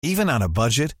Even on a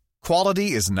budget,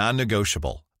 quality is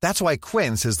non-negotiable. That's why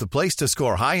Quince is the place to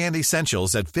score high-end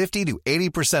essentials at 50 to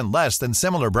 80% less than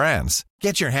similar brands.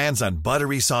 Get your hands on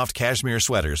buttery soft cashmere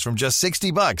sweaters from just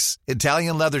 $60,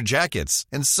 Italian leather jackets,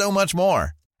 and so much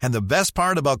more. And the best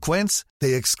part about Quince,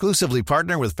 they exclusively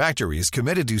partner with factories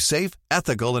committed to safe,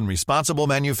 ethical, and responsible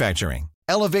manufacturing.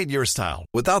 Elevate your style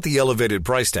without the elevated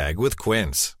price tag with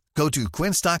Quince. Go to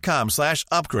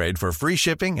quince.com/upgrade for free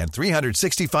shipping and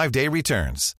 365-day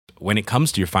returns. When it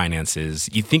comes to your finances,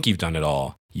 you think you've done it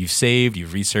all. You've saved,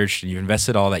 you've researched, and you've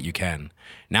invested all that you can.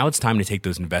 Now it's time to take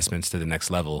those investments to the next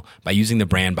level by using the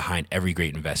brand behind every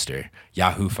great investor,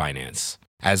 Yahoo Finance.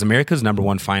 As America's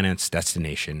 #1 finance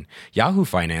destination, Yahoo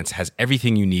Finance has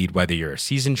everything you need, whether you're a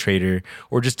seasoned trader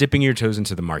or just dipping your toes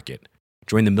into the market.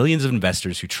 Join the millions of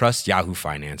investors who trust Yahoo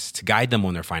Finance to guide them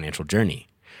on their financial journey.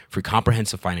 For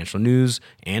comprehensive financial news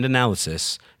and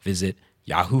analysis, visit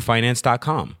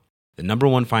yahoofinance.com, the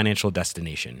 #1 financial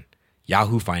destination,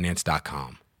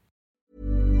 yahoofinance.com.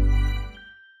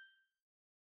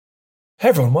 Hey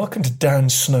everyone, welcome to Dan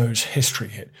Snow's History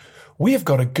Hit. We have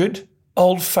got a good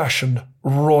old-fashioned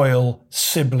royal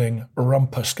sibling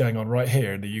rumpus going on right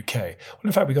here in the UK. Well,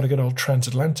 in fact, we've got a good old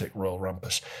transatlantic royal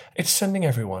rumpus. It's sending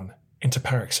everyone into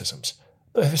paroxysms.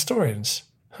 But historians,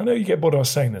 I know you get bored of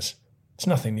us saying this. It's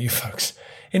nothing new, folks.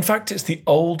 In fact, it's the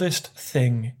oldest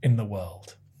thing in the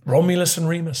world. Romulus and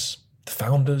Remus, the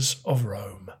founders of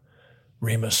Rome.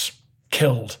 Remus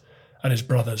killed at his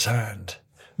brother's hand.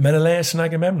 Menelaus and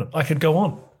Agamemnon. I could go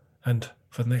on. And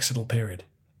for the next little period,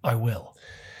 I will.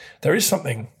 There is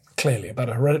something, clearly, about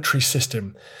a hereditary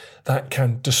system that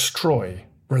can destroy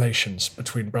relations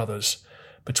between brothers,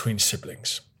 between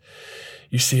siblings.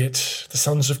 You see it, the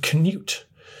sons of Canute.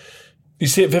 You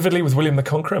see it vividly with William the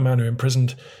Conqueror, a man who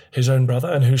imprisoned his own brother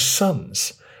and whose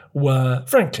sons were,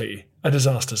 frankly, a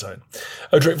disaster zone.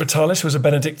 Odoric Vitalis was a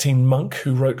Benedictine monk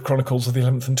who wrote chronicles of the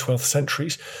 11th and 12th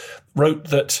centuries, wrote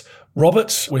that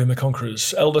Robert, William the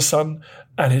Conqueror's elder son,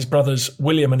 and his brothers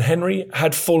William and Henry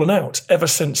had fallen out ever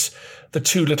since the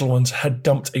two little ones had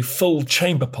dumped a full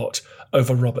chamber pot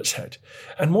over Robert's head.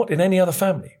 And what in any other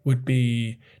family would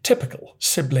be typical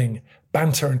sibling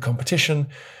banter and competition,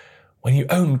 when you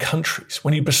own countries,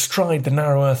 when you bestride the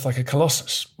narrow earth like a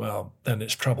colossus, well, then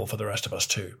it's trouble for the rest of us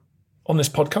too. On this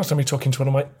podcast, I'm going to be talking to one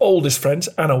of my oldest friends,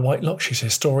 Anna Whitelock. She's a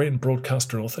historian,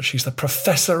 broadcaster and author. She's the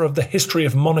Professor of the History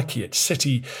of Monarchy at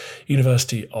City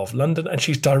University of London, and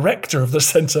she's Director of the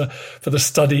Centre for the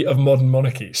Study of Modern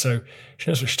Monarchy. So she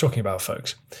knows what she's talking about,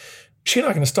 folks. She and I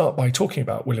are going to start by talking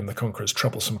about William the Conqueror's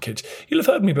troublesome kids. You'll have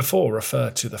heard me before refer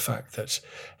to the fact that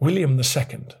William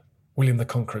II, William the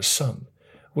Conqueror's son,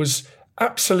 was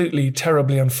absolutely,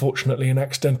 terribly, unfortunately and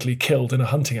accidentally killed in a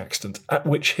hunting accident at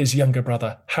which his younger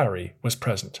brother Harry was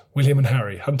present. William and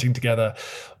Harry hunting together,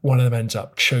 one of them ends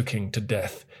up choking to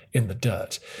death in the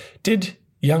dirt. Did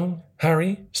young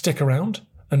Harry stick around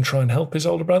and try and help his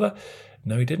older brother?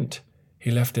 No, he didn't. He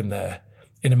left him there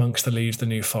in amongst the leaves of the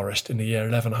New Forest in the year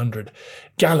 1100,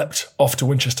 galloped off to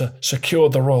Winchester,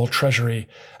 secured the royal treasury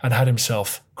and had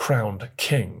himself crowned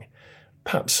king.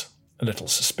 Perhaps a little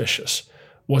suspicious.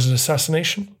 Was it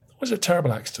assassination? Was it a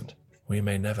terrible accident? We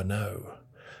may never know.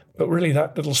 But really,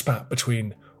 that little spat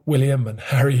between William and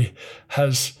Harry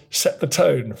has set the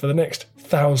tone for the next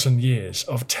 1,000 years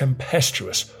of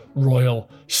tempestuous royal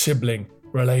sibling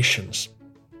relations.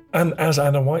 And as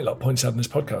Anna Whitelock points out in this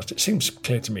podcast, it seems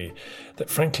clear to me that,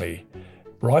 frankly,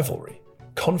 rivalry,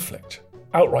 conflict,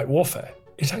 outright warfare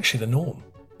is actually the norm.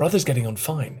 Brothers getting on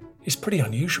fine is pretty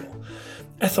unusual.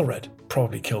 Ethelred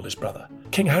probably killed his brother.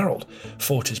 King Harold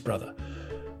fought his brother.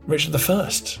 Richard I,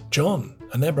 John,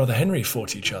 and their brother Henry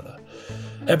fought each other.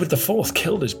 Edward IV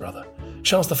killed his brother.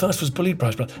 Charles I was bullied by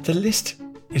his brother. The list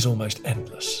is almost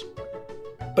endless.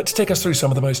 But to take us through some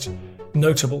of the most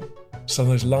notable, some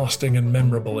of those lasting and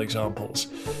memorable examples,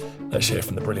 let's hear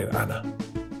from the brilliant Anna.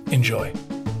 Enjoy.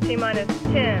 T-minus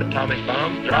 10. Atomic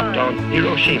bomb dropped on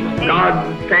Hiroshima.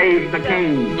 God save the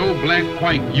king. No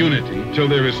black-white unity till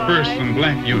there is first some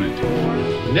black unity.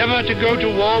 Never to go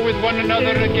to war with one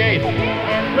another again.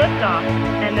 And liftoff,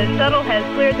 and the shuttle has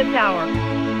cleared the tower.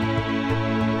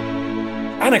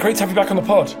 Anna, great to have you back on the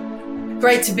pod.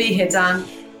 Great to be here, Dan.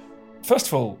 First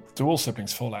of all, do all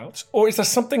siblings fall out? Or is there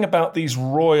something about these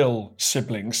royal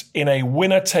siblings in a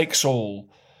winner-takes-all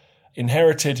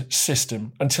inherited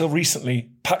system, until recently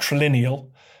patrilineal,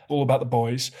 all about the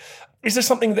boys? Is there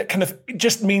something that kind of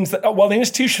just means that while the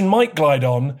institution might glide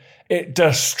on, it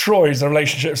destroys the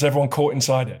relationships everyone caught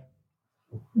inside it?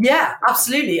 Yeah,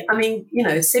 absolutely. I mean,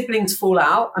 siblings fall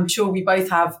out. I'm sure we both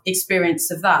have experience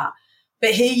of that.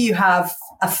 But here you have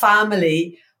a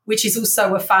family, which is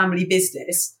also a family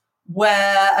business,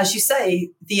 where, as you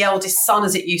say, the eldest son,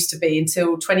 as it used to be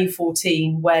until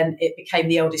 2014 when it became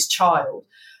the eldest child.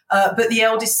 But the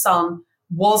eldest son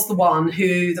was the one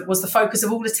that was the focus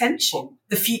of all attention.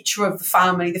 The future of the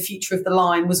family, the future of the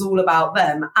line was all about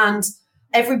them. And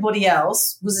everybody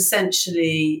else was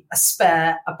essentially a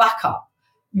spare, a backup,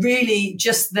 really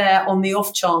just there on the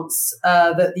off chance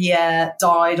that the heir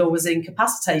died or was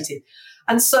incapacitated.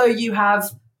 And so you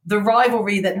have the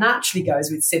rivalry that naturally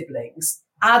goes with siblings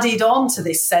added on to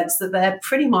this sense that they're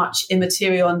pretty much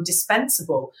immaterial and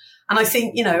dispensable. And I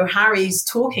think, Harry's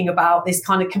talking about this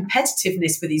kind of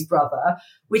competitiveness with his brother,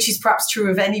 which is perhaps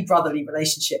true of any brotherly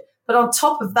relationship. But on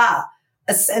top of that,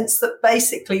 a sense that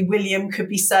basically William could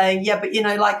be saying, yeah, but,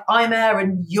 I'm heir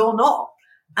and you're not.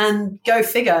 And go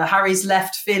figure, Harry's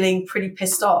left feeling pretty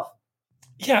pissed off.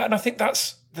 Yeah, and I think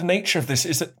that's the nature of this,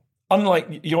 is that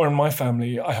unlike your and my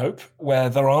family, I hope, where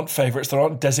there aren't favourites, there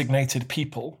aren't designated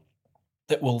people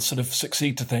that will sort of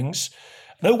succeed to things,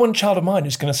 no one child of mine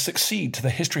is going to succeed to the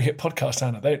History Hit podcast,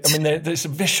 Anna. There's a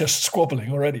vicious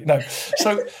squabbling already. No,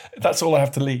 so that's all I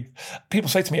have to leave. People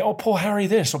say to me, oh, poor Harry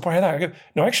this or poor Harry that. I go,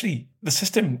 no, actually, the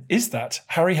system is that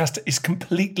Harry is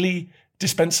completely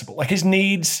dispensable. Like his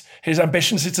needs, his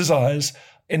ambitions, his desires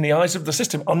in the eyes of the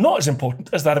system are not as important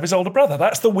as that of his older brother.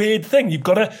 That's the weird thing. You've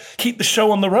got to keep the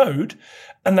show on the road,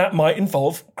 and that might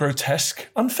involve grotesque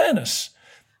unfairness.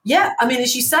 Yeah,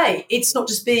 as you say, it's not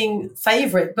just being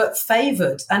favourite, but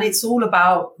favoured, and it's all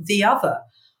about the other.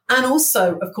 And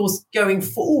also, of course, going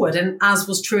forward, and as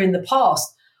was true in the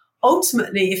past,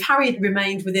 ultimately, if Harry had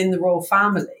remained within the royal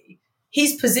family,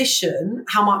 his position,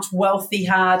 how much wealth he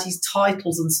had, his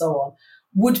titles and so on,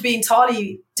 would be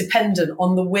entirely dependent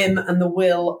on the whim and the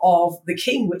will of the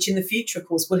king, which in the future, of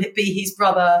course, will be his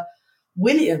brother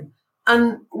William.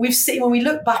 And we've seen, when we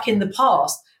look back in the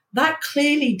past, that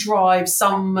clearly drives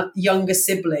some younger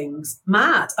siblings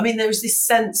mad. There's this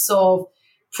sense of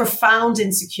profound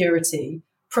insecurity,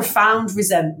 profound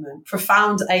resentment,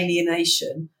 profound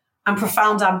alienation, and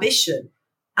profound ambition.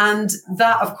 And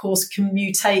that, of course, can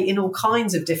mutate in all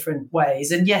kinds of different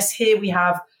ways. And yes, here we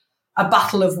have a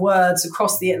battle of words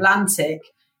across the Atlantic.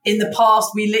 In the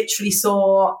past, we literally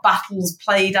saw battles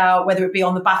played out, whether it be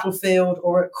on the battlefield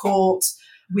or at court,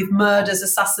 with murders,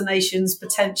 assassinations,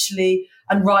 potentially,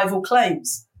 and rival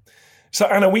claims. So,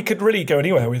 Anna, we could really go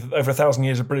anywhere with over 1,000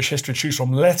 years of British history to choose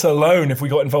from, let alone if we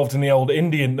got involved in the old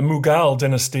Indian, the Mughal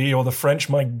dynasty, or the French,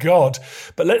 my God.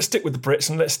 But let's stick with the Brits,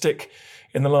 and let's stick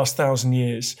in the last 1,000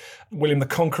 years. William the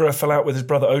Conqueror fell out with his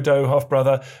brother Odo,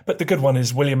 half-brother, but the good one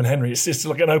is William and Henry. It's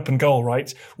like an open goal,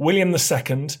 right? William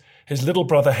II, his little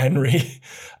brother Henry,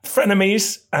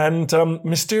 frenemies and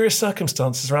mysterious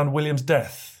circumstances around William's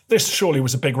death. This surely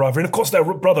was a big rivalry, and of course their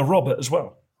brother Robert as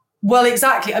well. Well,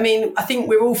 exactly. I think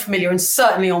we're all familiar, and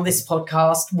certainly on this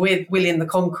podcast, with William the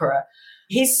Conqueror.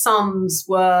 His sons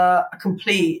were a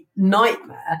complete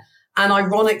nightmare, and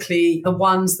ironically, the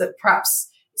ones that perhaps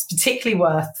it's particularly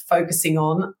worth focusing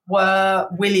on were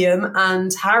William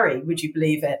and Harry, would you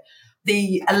believe it?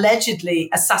 The allegedly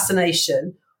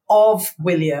assassination of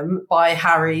William by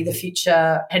Harry, the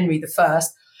future Henry I,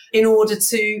 in order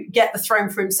to get the throne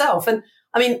for himself. And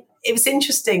it was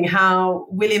interesting how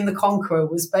William the Conqueror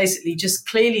was basically just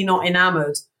clearly not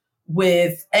enamoured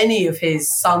with any of his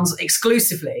sons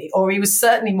exclusively, or he was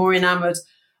certainly more enamoured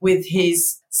with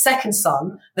his second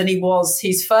son than he was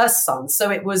his first son.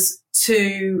 So it was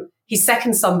to his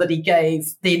second son that he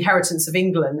gave the inheritance of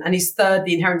England, and his third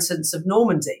the inheritance of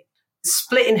Normandy.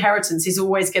 Split inheritance is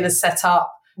always going to set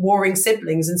up warring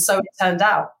siblings, and so it turned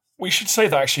out. We should say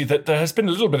that actually that there has been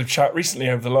a little bit of chat recently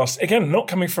over the last, again, not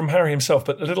coming from Harry himself,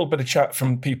 but a little bit of chat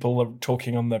from people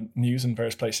talking on the news in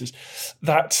various places,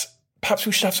 that perhaps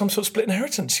we should have some sort of split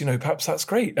inheritance. Perhaps that's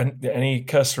great. And any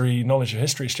cursory knowledge of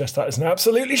history suggests that is an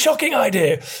absolutely shocking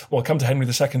idea. Well, come to Henry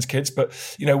II's kids, but,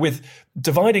 with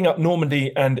dividing up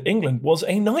Normandy and England was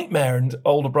a nightmare. And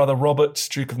older brother Robert,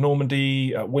 Duke of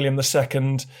Normandy, William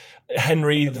II,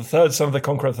 Henry, the third son of the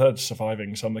Conqueror, third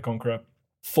surviving son of the Conqueror,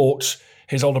 fought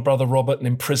his older brother Robert and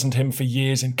imprisoned him for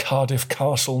years in Cardiff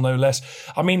Castle, no less.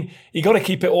 You got to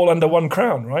keep it all under one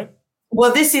crown, right?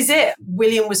 Well, this is it.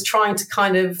 William was trying to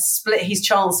kind of split his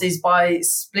chances by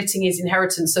splitting his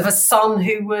inheritance of a son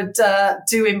who would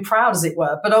do him proud, as it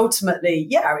were. But ultimately,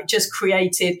 it just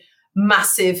created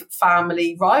massive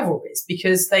family rivalries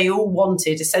because they all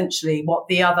wanted essentially what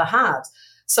the other had.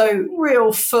 So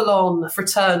real full-on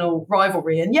fraternal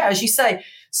rivalry. And as you say,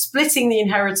 splitting the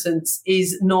inheritance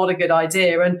is not a good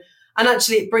idea. And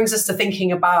actually it brings us to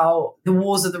thinking about the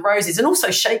Wars of the Roses and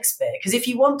also Shakespeare. Because if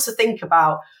you want to think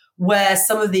about where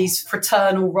some of these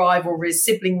fraternal rivalries,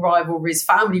 sibling rivalries,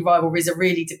 family rivalries are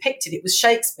really depicted, it was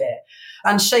Shakespeare.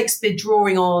 And Shakespeare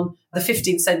drawing on the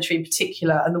 15th century in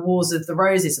particular and the Wars of the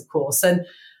Roses, of course. And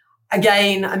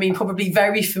again, I mean, probably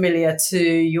very familiar to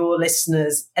your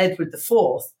listeners, Edward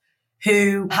IV,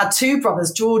 who had two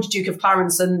brothers, George, Duke of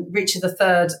Clarence, and Richard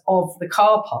III of the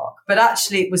Car Park. But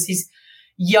actually, it was his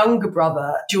younger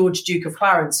brother, George, Duke of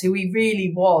Clarence, who he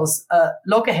really was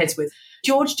loggerheads with.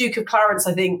 George, Duke of Clarence,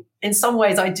 I think, in some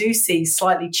ways, I do see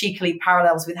slightly cheekily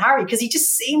parallels with Harry, because he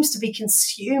just seems to be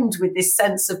consumed with this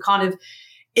sense of kind of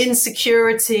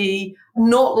insecurity,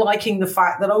 not liking the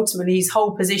fact that ultimately his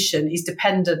whole position is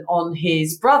dependent on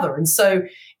his brother. And so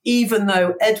even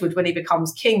though Edward, when he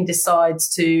becomes king, decides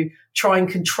to try and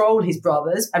control his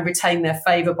brothers and retain their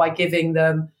favour by giving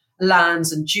them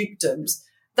lands and dukedoms,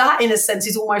 that in a sense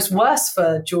is almost worse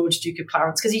for George, Duke of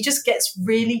Clarence, because he just gets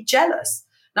really jealous.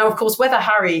 Now, of course, whether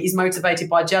Harry is motivated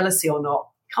by jealousy or not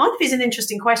kind of is an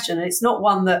interesting question. And it's not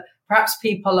one that perhaps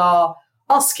people are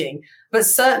asking, but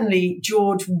certainly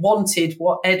George wanted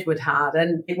what Edward had.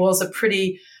 And it was a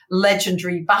pretty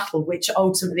legendary battle, which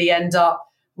ultimately ended up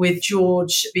with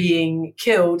George being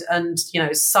killed. And, you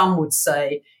know, some would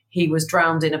say he was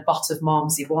drowned in a butt of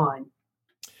Malmsey wine.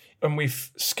 And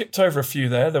we've skipped over a few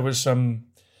there. There was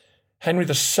Henry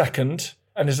II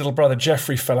and his little brother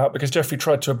Geoffrey fell out because Geoffrey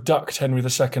tried to abduct Henry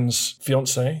II's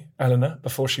fiancée, Eleanor,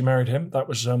 before she married him. That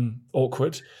was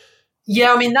awkward.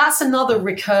 Yeah, I mean, that's another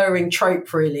recurring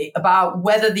trope, really, about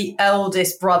whether the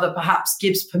eldest brother perhaps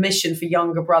gives permission for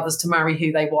younger brothers to marry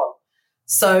who they want.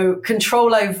 So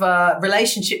control over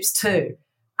relationships too,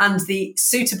 and the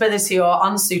suitability or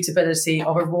unsuitability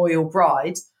of a royal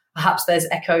bride, perhaps there's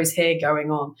echoes here going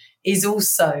on, is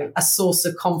also a source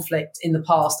of conflict in the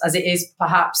past, as it is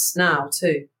perhaps now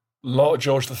too. A lot of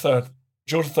George III.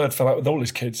 George III fell out with all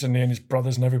his kids and his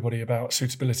brothers and everybody about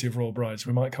suitability of royal brides.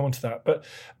 We might come on to that. But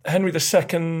Henry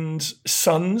II's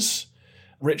sons,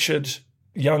 Richard,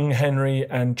 young Henry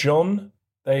and John,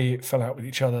 they fell out with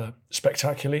each other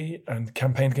spectacularly and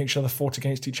campaigned against each other, fought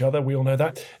against each other. We all know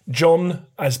that. John,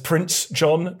 as Prince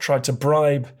John, tried to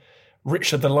bribe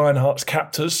Richard the Lionheart's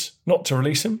captors, not to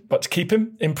release him, but to keep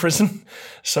him in prison.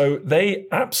 So they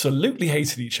absolutely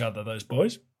hated each other, those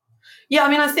boys. Yeah, I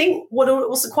mean, I think what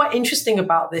also quite interesting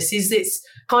about this is it's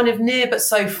kind of near but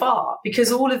so far,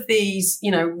 because all of these, you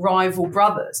know, rival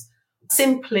brothers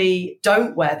simply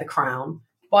don't wear the crown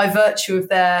by virtue of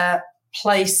their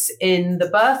place in the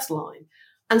birth line.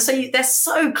 And so they're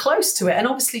so close to it. And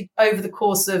obviously over the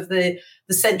course of the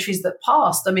centuries that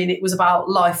passed, I mean, it was about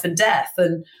life and death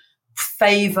and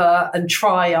favour and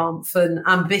triumph and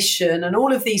ambition, and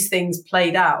all of these things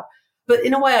played out. But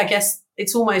in a way, I guess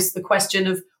it's almost the question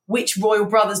of which royal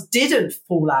brothers didn't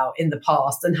fall out in the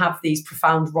past and have these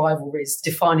profound rivalries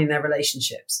defining their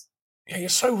relationships. Yeah, you're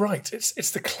so right.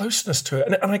 It's the closeness to it.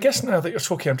 And I guess now that you're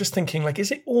talking, I'm just thinking, like,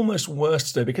 is it almost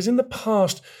worse today? Because in the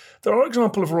past, there are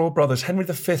examples of royal brothers, Henry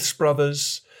V's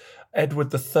brothers,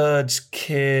 Edward III's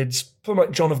kids, someone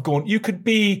like John of Gaunt. You could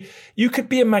be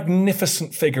a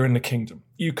magnificent figure in the kingdom.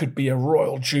 You could be a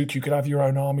royal duke. You could have your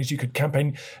own armies. You could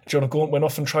campaign. John of Gaunt went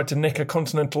off and tried to nick a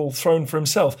continental throne for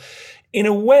himself. In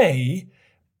a way,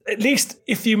 at least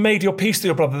if you made your peace to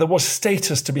your brother, there was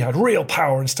status to be had, real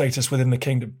power and status within the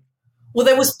kingdom. Well,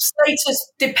 there was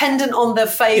status dependent on the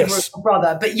favour of your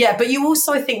brother. But you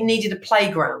also, I think, needed a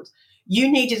playground.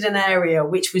 You needed an area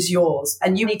which was yours,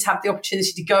 and you need to have the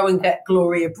opportunity to go and get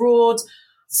glory abroad.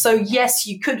 So yes,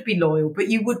 you could be loyal, but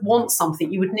you would want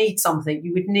something. You would need something.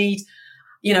 You would need,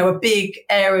 you know, a big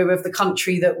area of the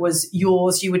country that was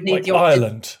yours. You would need like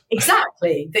Ireland.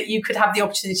 Exactly, that you could have the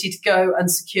opportunity to go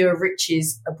and secure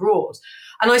riches abroad.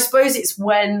 And I suppose it's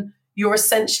when you're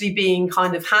essentially being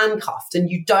kind of handcuffed and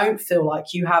you don't feel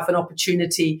like you have an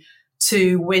opportunity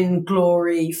to win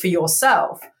glory for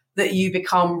yourself that you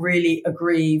become really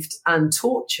aggrieved and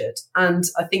tortured. And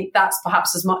I think that's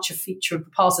perhaps as much a feature of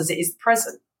the past as it is the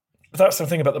present. That's the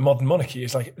thing about the modern monarchy,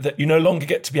 is like that you no longer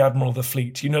get to be admiral of the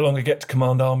fleet. You no longer get to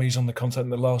command armies on the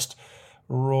continent. The last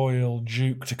royal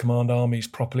duke to command armies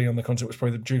properly on the continent was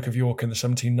probably the Duke of York in the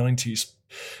 1790s.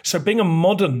 So being a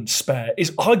modern spare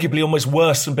is arguably almost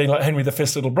worse than being like Henry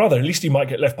V's little brother. At least he might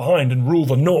get left behind and rule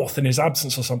the north in his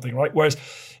absence or something, right? Whereas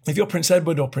if you're Prince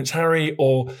Edward or Prince Harry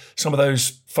or some of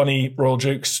those funny royal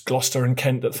dukes, Gloucester and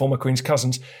Kent, that former Queen's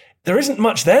cousins, there isn't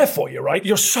much there for you, right?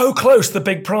 You're so close to the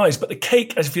big prize, but the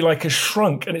cake, as if you like, has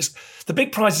shrunk, and the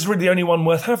big prize is really the only one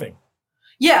worth having.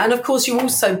 Yeah, and of course you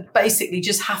also basically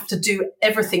just have to do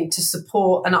everything to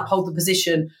support and uphold the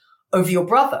position of your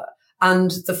brother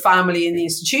and the family and the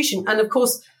institution. And of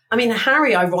course, I mean,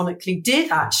 Harry, ironically, did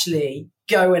actually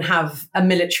go and have a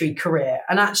military career,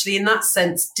 and actually in that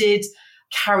sense did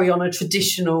carry on a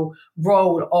traditional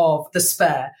role of the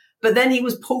spare. But then he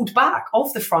was pulled back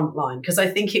off the front line because I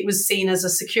think it was seen as a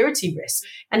security risk.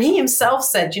 And he himself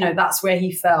said, that's where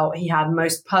he felt he had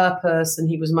most purpose and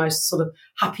he was most sort of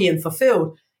happy and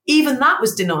fulfilled. Even that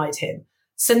was denied him.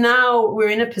 So now we're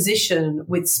in a position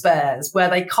with spares where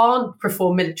they can't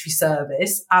perform military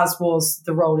service, as was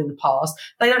the role in the past.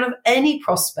 They don't have any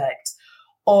prospect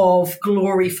of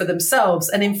glory for themselves.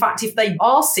 And in fact, if they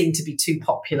are seen to be too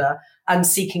popular and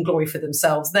seeking glory for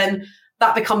themselves, then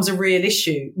that becomes a real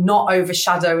issue, not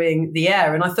overshadowing the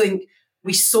heir. And I think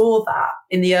we saw that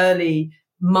in the early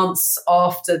months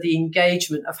after the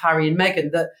engagement of Harry and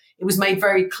Meghan, that it was made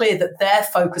very clear that their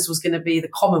focus was going to be the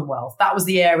Commonwealth. That was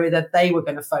the area that they were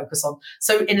going to focus on.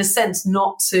 So in a sense,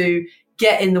 not to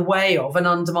get in the way of and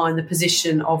undermine the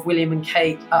position of William and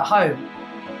Kate at home.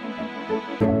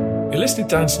 You're listening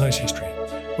to Dan Snow's History.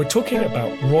 We're talking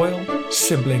about royal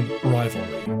sibling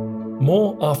rivalry.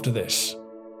 More after this.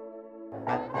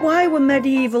 Why were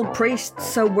medieval priests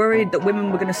so worried that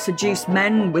women were going to seduce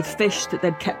men with fish that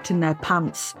they'd kept in their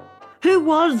pants? Who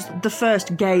was the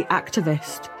first gay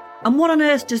activist? And what on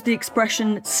earth does the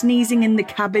expression sneezing in the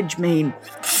cabbage mean?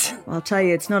 I'll tell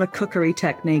you, it's not a cookery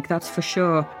technique, that's for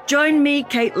sure. Join me,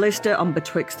 Kate Lister, on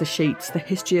Betwixt the Sheets, the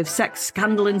history of sex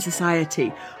scandal in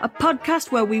society, a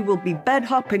podcast where we will be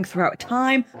bed-hopping throughout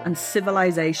time and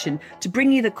civilization to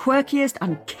bring you the quirkiest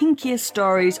and kinkiest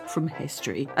stories from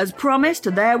history. As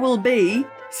promised, there will be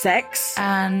sex.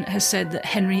 Anne has said that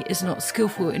Henry is not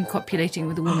skillful in copulating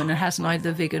with a woman and has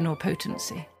neither vigour nor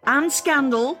potency. And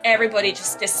scandal. Everybody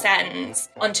just descends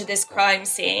onto this crime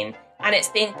scene and it's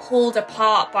being pulled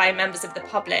apart by members of the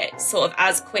public sort of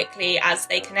as quickly as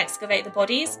they can excavate the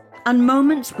bodies. And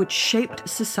moments which shaped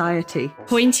society.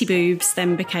 Pointy boobs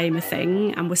then became a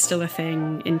thing and was still a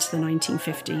thing into the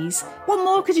 1950s. What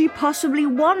more could you possibly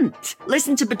want?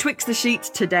 Listen to Betwixt the Sheets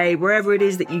today, wherever it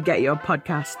is that you get your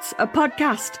podcasts. A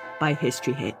podcast by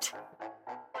History Hit.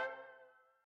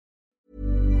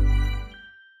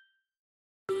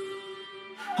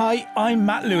 Hi, I'm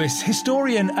Matt Lewis,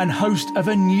 historian and host of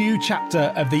a new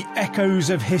chapter of the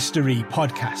Echoes of History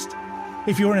podcast.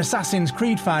 If you're an Assassin's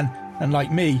Creed fan, and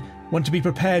like me, want to be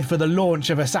prepared for the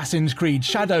launch of Assassin's Creed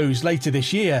Shadows later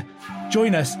this year,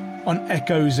 join us on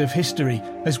Echoes of History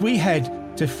as we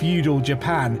head to feudal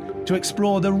Japan to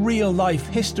explore the real-life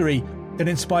history that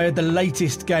inspired the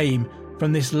latest game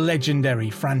from this legendary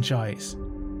franchise.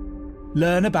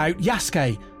 Learn about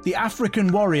Yasuke, the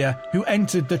African warrior who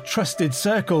entered the trusted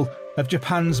circle of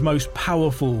Japan's most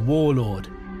powerful warlord.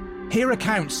 Hear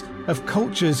accounts of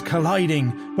cultures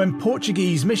colliding when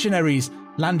Portuguese missionaries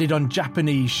landed on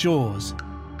Japanese shores,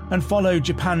 and follow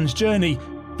Japan's journey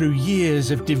through years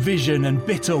of division and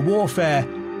bitter warfare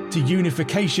to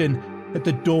unification at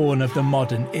the dawn of the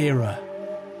modern era.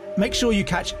 Make sure you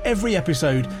catch every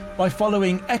episode by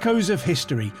following Echoes of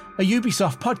History, a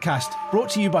Ubisoft podcast brought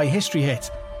to you by History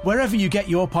Hit, wherever you get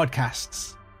your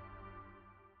podcasts.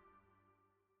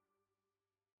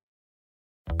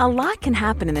 A lot can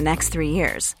happen in the next 3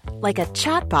 years. Like a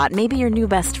chatbot may be your new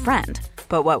best friend.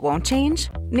 But what won't change?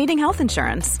 Needing health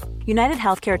insurance. United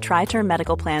Healthcare Tri-Term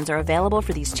Medical Plans are available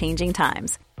for these changing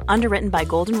times. Underwritten by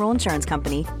Golden Rule Insurance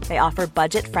Company, they offer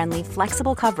budget-friendly,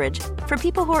 flexible coverage for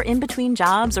people who are in between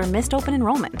jobs or missed open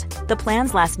enrollment. The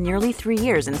plans last nearly 3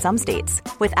 years in some states,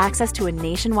 with access to a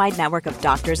nationwide network of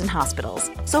doctors and hospitals.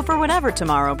 So for whatever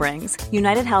tomorrow brings,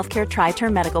 United Healthcare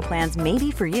Tri-Term Medical Plans may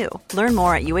be for you. Learn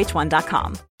more at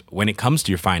uh1.com. When it comes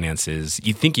to your finances,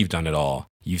 you think you've done it all.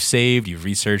 You've saved, you've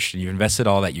researched, and you've invested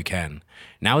all that you can.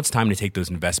 Now it's time to take those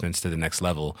investments to the next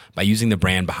level by using the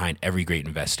brand behind every great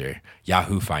investor,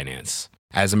 Yahoo Finance.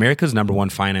 As America's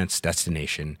 #1 finance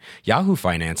destination, Yahoo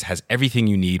Finance has everything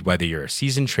you need, whether you're a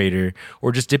seasoned trader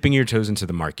or just dipping your toes into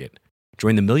the market.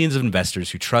 Join the millions of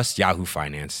investors who trust Yahoo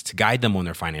Finance to guide them on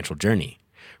their financial journey.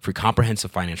 For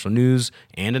comprehensive financial news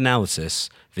and analysis,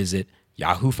 visit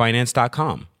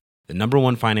yahoofinance.com, the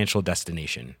 #1 financial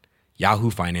destination,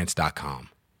 yahoofinance.com.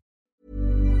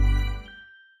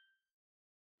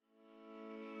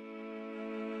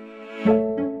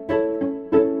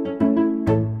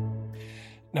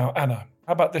 Now, Anna,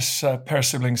 how about this pair of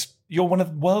siblings you're one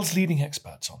of the world's leading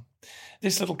experts on?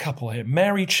 This little couple here,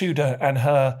 Mary Tudor and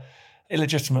her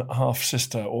illegitimate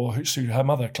half-sister, or who her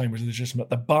mother claimed was illegitimate,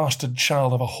 the bastard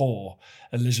child of a whore,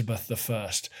 Elizabeth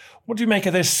I. What do you make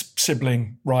of this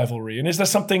sibling rivalry? And is there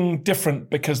something different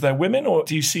because they're women, or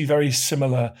do you see very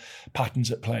similar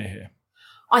patterns at play here?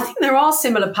 I think there are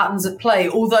similar patterns at play,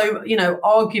 although,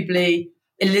 arguably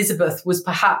Elizabeth was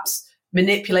perhaps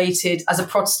manipulated as a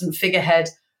Protestant figurehead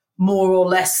more or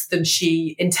less than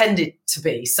she intended to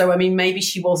be. So, maybe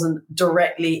she wasn't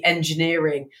directly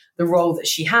engineering the role that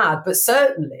she had, but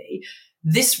certainly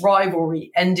this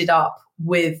rivalry ended up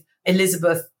with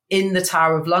Elizabeth in the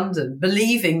Tower of London,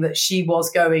 believing that she was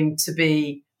going to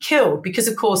be killed. Because,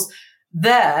 of course,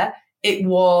 there it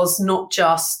was not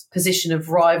just position of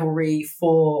rivalry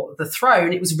for the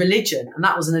throne, it was religion. And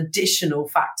that was an additional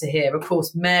factor here. Of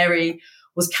course, Mary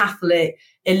was Catholic,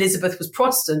 Elizabeth was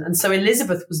Protestant. And so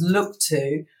Elizabeth was looked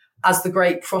to as the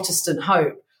great Protestant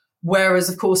hope. Whereas,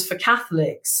 of course, for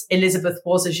Catholics, Elizabeth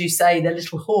was, as you say, the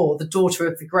little whore, the daughter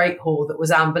of the great whore that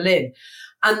was Anne Boleyn.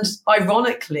 And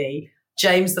ironically,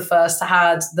 James I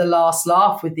had the last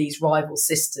laugh with these rival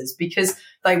sisters because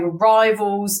they were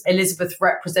rivals. Elizabeth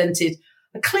represented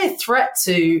a clear threat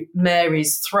to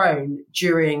Mary's throne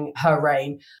during her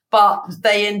reign, but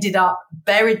they ended up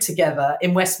buried together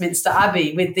in Westminster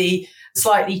Abbey with the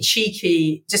slightly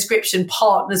cheeky description,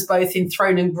 partners both in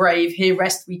throne and grave, here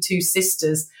rest we two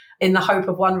sisters, in the hope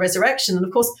of one resurrection. And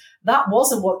of course, that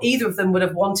wasn't what either of them would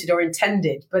have wanted or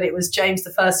intended, but it was James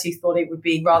I who thought it would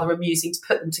be rather amusing to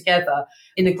put them together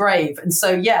in a grave. And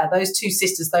so, yeah, those two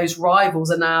sisters, those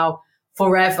rivals, are now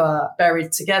forever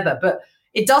buried together. But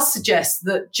it does suggest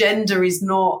that gender is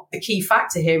not a key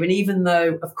factor here. And even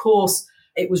though, of course,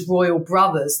 it was royal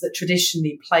brothers that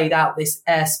traditionally played out this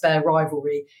heir-spare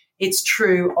rivalry, it's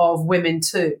true of women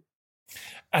too.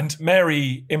 And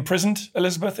Mary imprisoned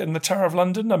Elizabeth in the Tower of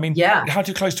London. I mean, how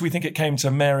close do we think it came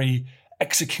to Mary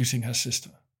executing her sister?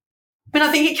 I mean,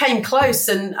 I think it came close.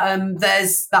 And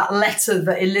there's that letter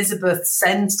that Elizabeth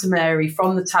sends to Mary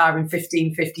from the Tower in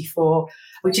 1554,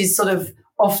 which is sort of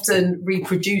often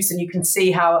reproduced. And you can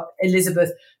see how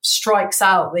Elizabeth strikes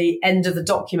out the end of the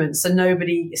document so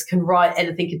nobody can write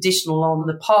anything additional on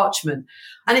the parchment.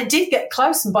 And it did get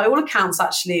close. And by all accounts,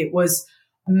 actually, it was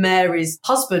Mary's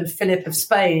husband, Philip of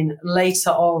Spain, later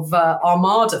of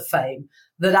Armada fame,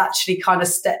 that actually kind of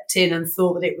stepped in and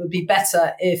thought that it would be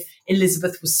better if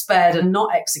Elizabeth was spared and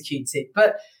not executed.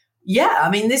 But yeah,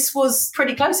 I mean, this was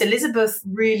pretty close. Elizabeth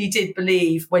really did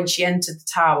believe when she entered the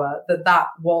Tower that that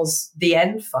was the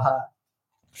end for her.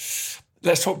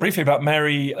 Let's talk briefly about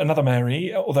Mary, another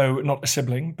Mary, although not a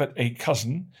sibling, but a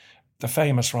cousin. The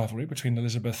famous rivalry between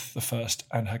Elizabeth I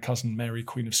and her cousin Mary,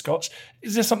 Queen of Scots.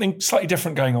 Is there something slightly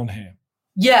different going on here?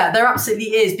 Yeah, there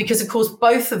absolutely is, because, of course,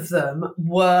 both of them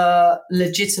were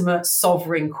legitimate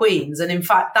sovereign queens. And in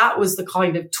fact, that was the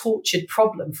kind of tortured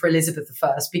problem for Elizabeth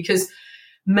I, because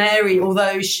Mary,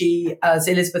 although she, as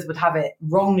Elizabeth would have it,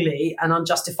 wrongly and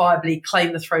unjustifiably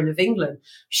claimed the throne of England,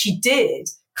 she did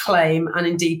claim, and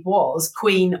indeed was,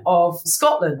 Queen of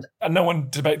Scotland. And no one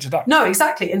debated that. No,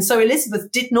 exactly. And so Elizabeth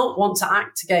did not want to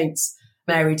act against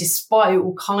Mary, despite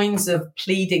all kinds of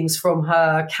pleadings from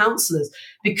her counsellors,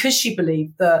 because she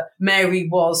believed that Mary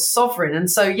was sovereign.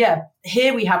 And so, yeah,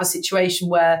 here we have a situation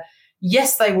where,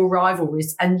 yes, they were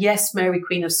rivalries, and yes, Mary,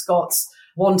 Queen of Scots,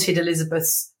 wanted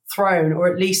Elizabeth's throne,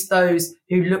 or at least those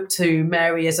who looked to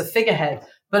Mary as a figurehead.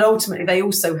 But ultimately, they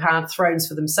also had thrones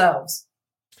for themselves.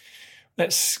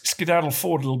 Let's skedaddle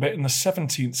forward a little bit in the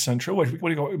 17th century. What do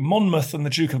you got? Monmouth and the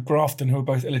Duke of Grafton, who were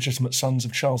both illegitimate sons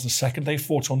of Charles II, they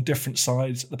fought on different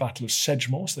sides at the Battle of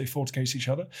Sedgemoor, so they fought against each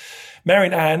other. Mary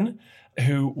and Anne,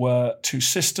 who were two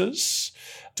sisters,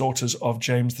 daughters of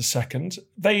James II,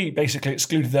 they basically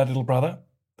excluded their little brother,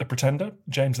 the Pretender,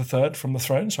 James III, from the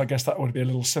throne, so I guess that would be a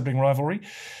little sibling rivalry.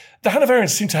 The Hanoverians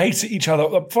seem to hate each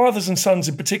other, fathers and sons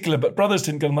in particular, but brothers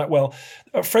didn't get on that well.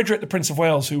 Frederick, the Prince of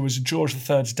Wales, who was George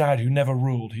III's dad, who never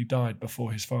ruled, he died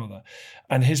before his father,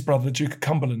 and his brother, the Duke of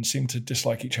Cumberland, seemed to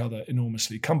dislike each other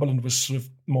enormously. Cumberland was sort of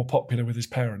more popular with his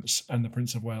parents, and the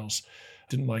Prince of Wales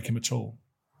didn't like him at all.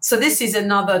 So this is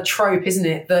another trope, isn't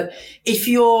it? That if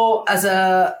you're, as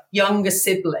a younger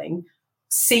sibling,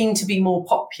 seen to be more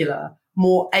popular,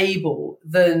 more able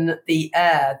than the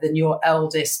heir, than your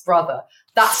eldest brother,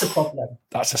 that's a problem.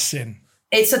 That's a sin.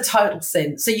 It's a total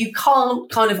sin. So you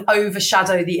can't kind of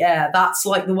overshadow the heir. That's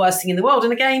like the worst thing in the world.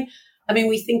 And again, I mean,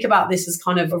 we think about this as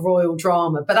kind of a royal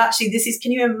drama, but actually this is,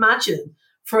 can you imagine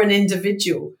for an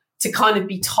individual to kind of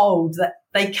be told that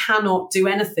they cannot do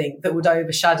anything that would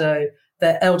overshadow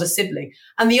their elder sibling?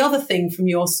 And the other thing from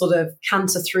your sort of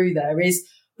canter through there is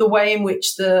the way in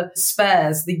which the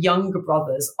spares, the younger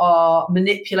brothers, are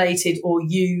manipulated or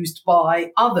used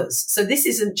by others. So this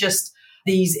isn't just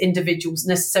these individuals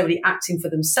necessarily acting for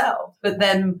themselves, but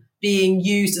them being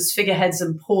used as figureheads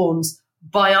and pawns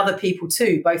by other people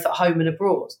too, both at home and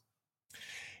abroad.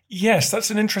 Yes, that's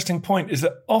an interesting point, is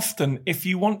that often if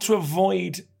you want to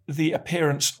avoid the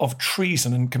appearance of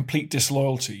treason and complete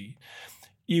disloyalty,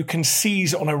 you can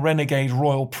seize on a renegade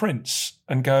royal prince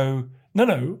and go,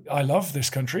 no, I love this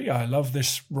country, I love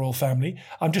this royal family,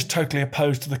 I'm just totally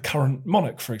opposed to the current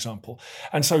monarch, for example.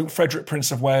 And so Frederick,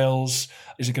 Prince of Wales,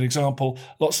 is a good example.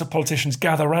 Lots of politicians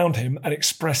gather around him and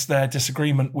express their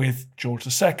disagreement with George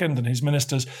II and his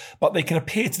ministers, but they can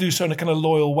appear to do so in a kind of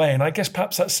loyal way. And I guess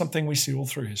perhaps that's something we see all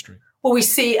through history. Well, we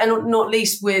see, and not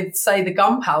least with, say, the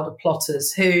gunpowder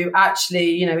plotters who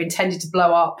actually, intended to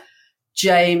blow up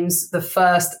James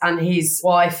I and his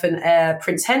wife and heir,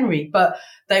 Prince Henry, but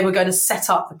they were going to set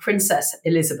up the Princess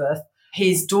Elizabeth,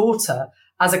 his daughter,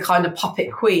 as a kind of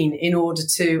puppet queen in order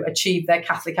to achieve their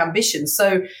Catholic ambitions.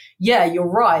 So, yeah, you're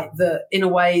right that in a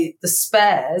way the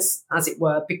spares, as it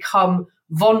were, become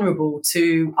vulnerable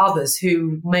to others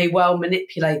who may well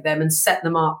manipulate them and set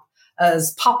them up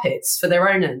as puppets for their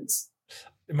own ends.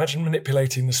 Imagine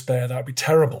manipulating the spare. That would be a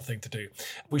terrible thing to do.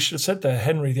 We should have said there,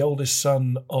 Henry, the oldest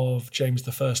son of James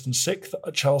I and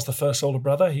VI, Charles I's older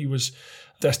brother. He was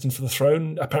destined for the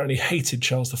throne, apparently hated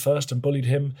Charles I and bullied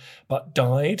him, but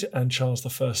died, and Charles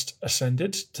I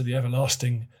ascended to the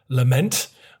everlasting lament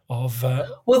of...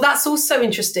 Well, that's also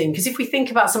interesting, because if we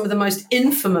think about some of the most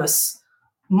infamous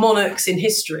monarchs in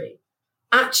history,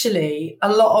 actually,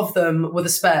 a lot of them were the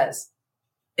spares,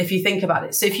 if you think about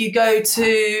it. So if you go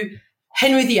to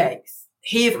Henry VIII,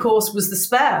 he, of course, was the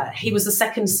spare. He was the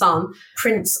second son.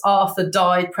 Prince Arthur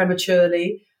died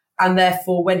prematurely, and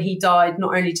therefore, when he died,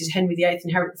 not only did Henry VIII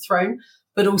inherit the throne,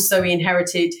 but also he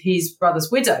inherited his brother's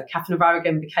widow. Catherine of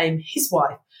Aragon became his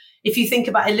wife. If you think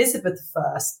about Elizabeth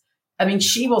I,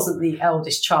 she wasn't the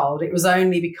eldest child. It was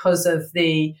only because of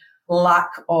the lack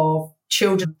of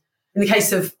children. In the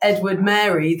case of Edward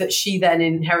Mary, that she then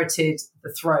inherited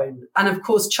the throne. And of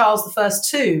course, Charles I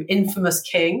too, infamous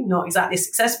king, not exactly a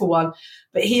successful one,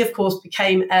 but he, of course,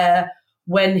 became heir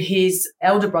when his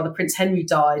elder brother, Prince Henry,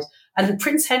 died. And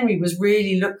Prince Henry was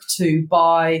really looked to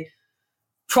by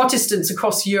Protestants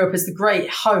across Europe as the great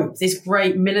hope, this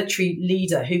great military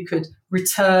leader who could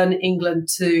return England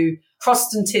to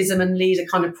Protestantism and lead a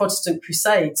kind of Protestant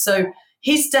crusade. So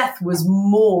his death was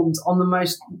mourned on the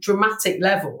most dramatic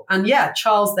level. And yeah,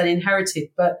 Charles then inherited,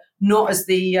 but not as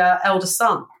the elder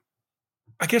son.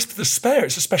 I guess for the spare,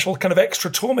 it's a special kind of extra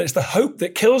torment. It's the hope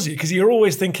that kills you, because you're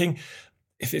always thinking,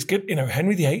 if it's good,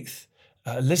 Henry VIII,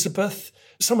 Elizabeth,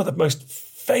 some of the most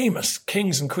famous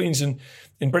kings and queens in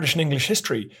British and English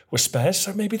history were spares.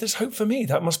 So maybe there's hope for me.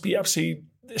 That must be absolutely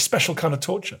a special kind of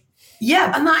torture.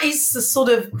 Yeah, and that is the sort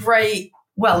of great,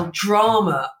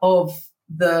 drama of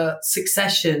the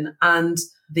succession and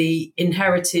the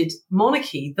inherited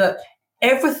monarchy, that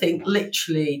everything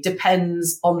literally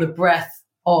depends on the breath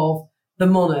of the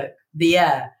monarch, the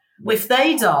heir. If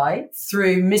they die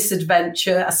through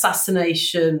misadventure,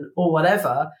 assassination, or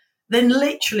whatever, then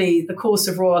literally the course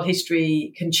of royal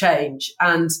history can change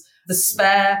and the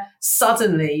spare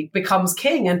suddenly becomes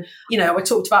king. And, I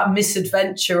talked about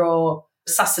misadventure or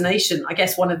assassination. I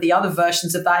guess one of the other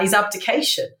versions of that is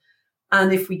abdication.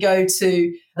 And if we go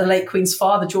to the late Queen's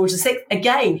father, George VI,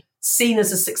 again, seen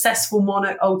as a successful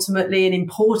monarch, ultimately an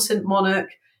important monarch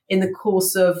in the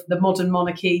course of the modern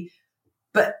monarchy.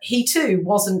 But he too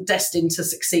wasn't destined to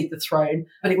succeed the throne.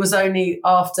 But it was only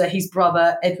after his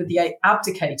brother, Edward VIII,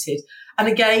 abdicated. And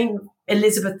again,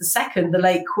 Elizabeth II, the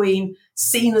late Queen,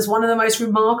 seen as one of the most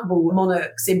remarkable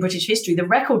monarchs in British history, the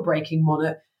record-breaking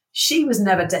monarch, she was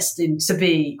never destined to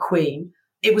be queen.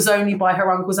 It was only by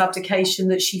her uncle's abdication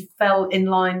that she fell in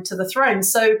line to the throne.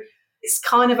 So it's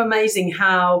kind of amazing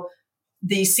how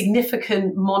the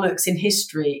significant monarchs in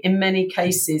history, in many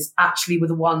cases, actually were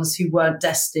the ones who weren't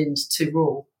destined to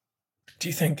rule. Do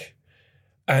you think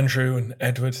Andrew and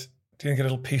Edward, do you think a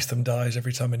little piece of them dies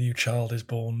every time a new child is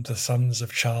born, the sons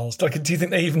of Charles? Do you think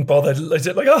they even bother? Is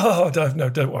it like, no,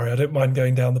 don't worry, I don't mind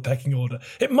going down the pecking order?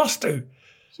 It must do.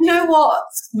 You know what?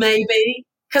 Maybe.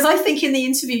 Because I think in the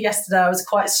interview yesterday, I was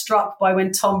quite struck by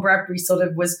when Tom Bradbury sort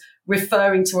of was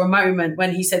referring to a moment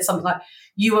when he said something like,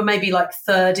 you were maybe like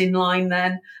third in line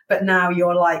then, but now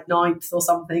you're like ninth or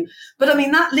something. But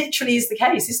that literally is the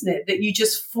case, isn't it? That you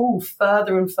just fall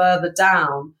further and further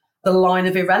down the line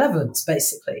of irrelevance,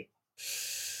 basically.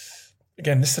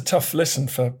 Again, this is a tough listen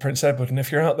for Prince Edward. And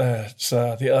if you're out there,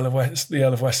 sir, the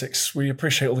Earl of Wessex, we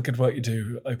appreciate all the good work you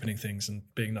do opening things and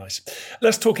being nice.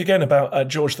 Let's talk again about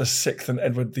George VI and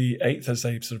Edward VIII, as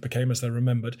they sort of became, as they're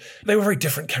remembered. They were very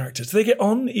different characters. Did they get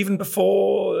on even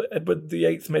before Edward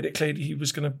VIII made it clear he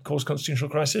was going to cause constitutional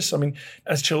crisis?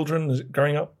 As children,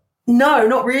 growing up? No,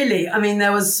 not really.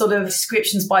 There was sort of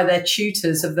descriptions by their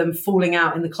tutors of them falling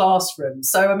out in the classroom.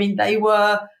 So, they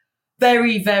were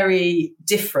very, very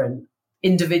different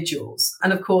individuals.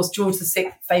 And of course, George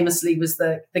VI famously was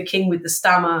the king with the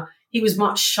stammer. He was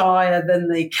much shyer than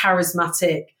the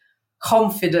charismatic,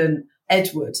 confident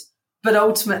Edward. But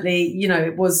ultimately,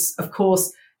 it was, of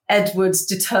course, Edward's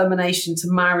determination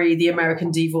to marry the American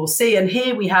divorcee. And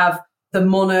here we have the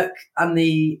monarch and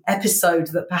the episode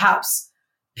that perhaps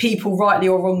people rightly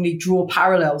or wrongly draw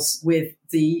parallels with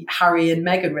the Harry and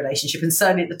Meghan relationship. And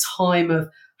certainly at the time of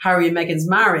Harry and Meghan's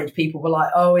marriage, people were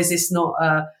like, oh, is this not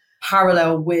a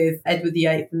parallel with Edward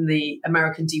VIII and the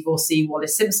American divorcee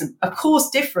Wallis Simpson? Of course,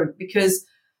 different, because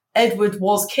Edward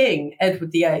was king,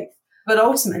 Edward VIII, but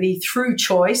ultimately through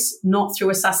choice, not through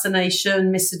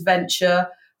assassination, misadventure,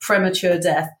 premature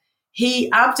death,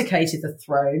 he abdicated the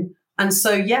throne. And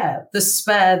so, the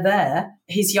spare there,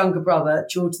 his younger brother,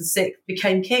 George VI,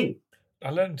 became king. I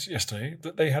learned yesterday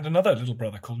that they had another little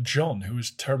brother called John who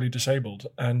was terribly disabled,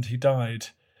 and he died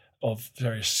of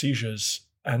various seizures.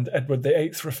 And Edward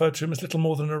VIII referred to him as little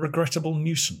more than a regrettable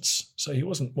nuisance. So he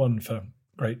wasn't one for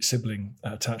great sibling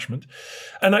attachment.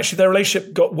 And actually their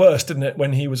relationship got worse, didn't it,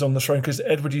 when he was on the throne, because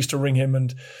Edward used to ring him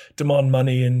and demand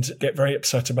money and get very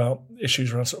upset about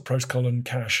issues around sort of protocol and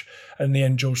cash. And in the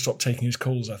end, George stopped taking his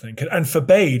calls, I think, and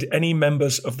forbade any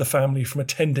members of the family from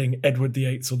attending Edward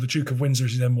VIII, or the Duke of Windsor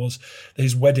as he then was,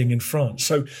 his wedding in France.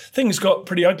 So things got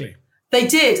pretty ugly. They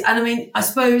did. And I mean, I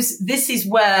suppose this is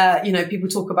where, people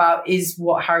talk about, is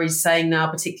what Harry's saying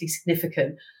now particularly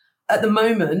significant? At the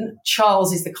moment,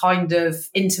 Charles is the kind of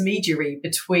intermediary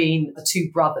between the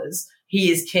two brothers. He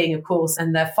is king, of course,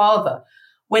 and their father.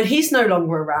 When he's no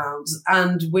longer around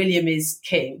and William is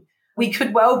king, we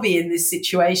could well be in this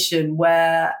situation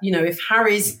where, if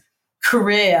Harry's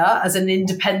career as an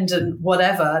independent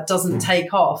whatever doesn't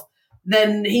take off,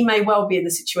 then he may well be in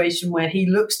the situation where he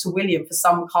looks to William for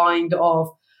some kind of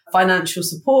financial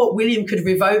support. William could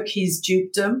revoke his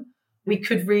dukedom. We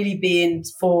could really be in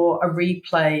for a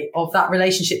replay of that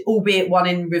relationship, albeit one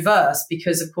in reverse,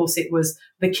 because, of course, it was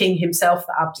the king himself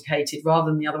that abdicated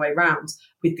rather than the other way around,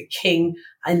 with the king,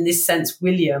 in this sense,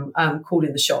 William,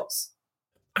 calling the shots.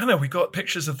 Anna, we got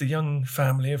pictures of the young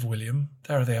family of William.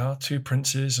 There they are, 2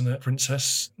 princes and a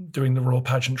princess doing the royal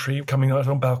pageantry, coming out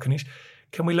on balconies.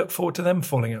 Can we look forward to them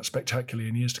falling out spectacularly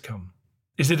in years to come?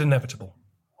 Is it inevitable?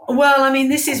 Well, I mean,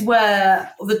 this is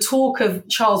where the talk of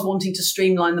Charles wanting to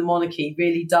streamline the monarchy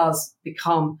really does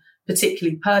become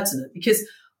particularly pertinent, because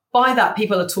by that,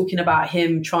 people are talking about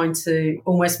him trying to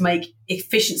almost make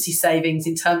efficiency savings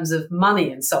in terms of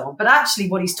money and so on. But actually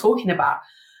what he's talking about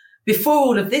before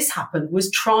all of this happened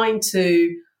was trying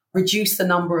to reduce the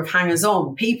number of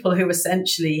hangers-on, people who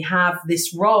essentially have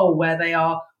this role where they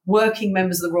are working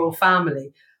members of the royal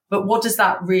family. But what does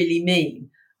that really mean?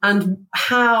 And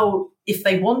how, if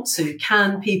they want to,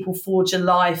 can people forge a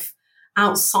life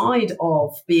outside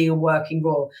of being a working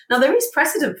royal? Now, there is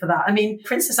precedent for that. I mean,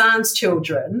 Princess Anne's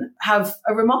children have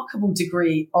a remarkable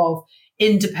degree of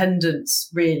independence,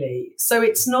 really. So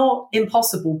it's not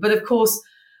impossible. But of course,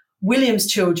 William's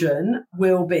children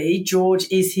will be, George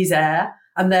is his heir,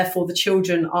 and therefore the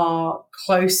children are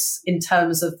close in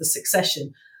terms of the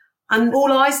succession. And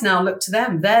all eyes now look to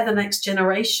them. They're the next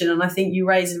generation. And I think you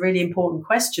raise a really important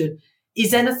question.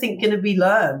 Is anything going to be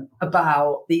learned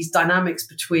about these dynamics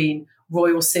between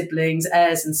royal siblings,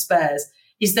 heirs and spares?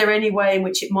 Is there any way in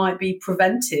which it might be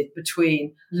prevented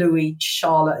between Louis,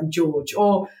 Charlotte and George?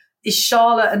 Or is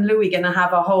Charlotte and Louis going to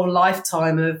have a whole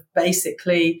lifetime of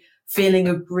basically feeling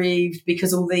aggrieved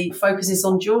because all the focus is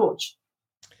on George?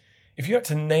 If you had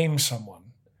to name someone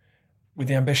with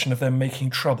the ambition of them making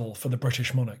trouble for the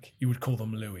British monarch, you would call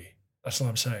them Louis. That's what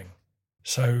I'm saying.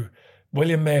 So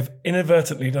William may have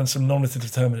inadvertently done some nominative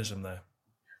determinism there.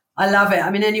 I love it. I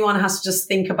mean, anyone has to just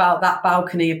think about that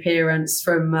balcony appearance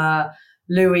from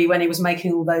Louis when he was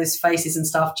making all those faces and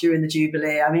stuff during the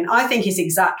Jubilee. I mean, I think it's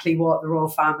exactly what the royal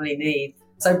family need.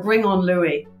 So bring on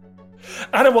Louis.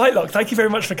 Anna Whitelock, thank you very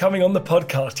much for coming on the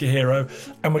podcast, your hero.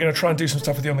 And we're going to try and do some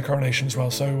stuff with you on the coronation as well.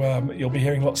 So you'll be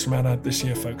hearing lots from Anna this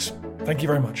year, folks. Thank you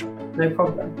very much. No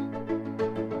problem.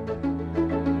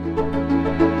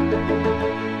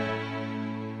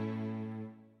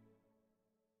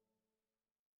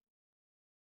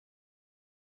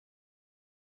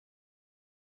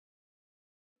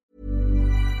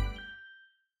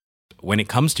 When it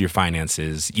comes to your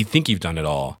finances, you think you've done it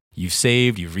all. You've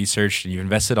saved, you've researched, and you've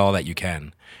invested all that you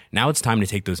can. Now it's time to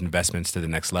take those investments to the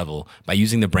next level by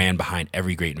using the brand behind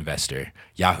every great investor,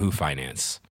 Yahoo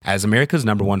Finance. As America's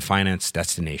 #1 finance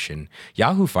destination,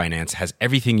 Yahoo Finance has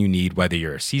everything you need, whether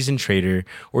you're a seasoned trader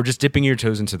or just dipping your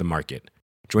toes into the market.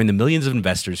 Join the millions of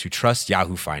investors who trust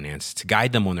Yahoo Finance to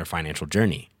guide them on their financial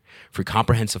journey. For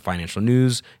comprehensive financial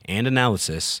news and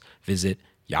analysis, visit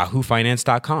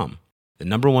yahoofinance.com. The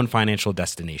 #1 financial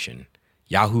destination,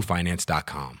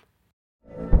 yahoofinance.com.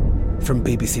 From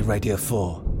BBC Radio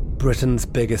 4, Britain's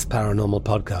biggest paranormal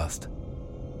podcast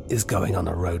is going on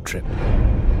a road trip.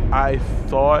 I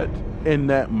thought in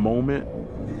that moment,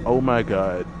 oh my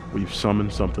God, we've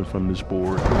summoned something from this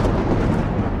board.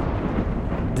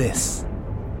 This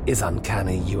is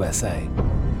Uncanny USA.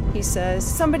 He says,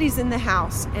 somebody's in the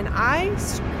house, and I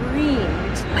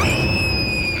screamed.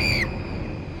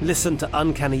 Listen to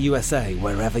Uncanny USA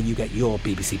wherever you get your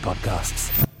BBC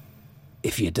podcasts,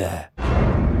 if you dare.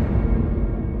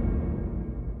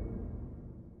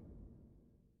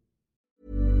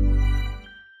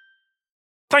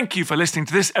 Thank you for listening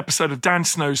to this episode of Dan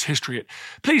Snow's History Hit.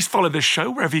 Please follow this show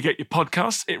wherever you get your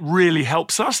podcasts. It really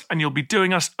helps us, and you'll be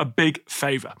doing us a big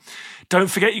favour.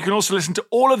 Don't forget, you can also listen to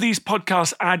all of these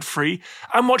podcasts ad-free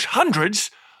and watch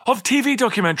hundreds of TV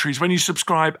documentaries when you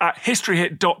subscribe at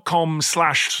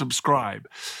historyhit.com/subscribe.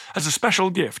 As a special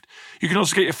gift, you can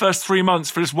also get your first 3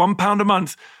 months for just £1 a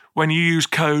month when you use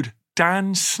code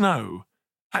DANSNOW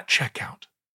at checkout.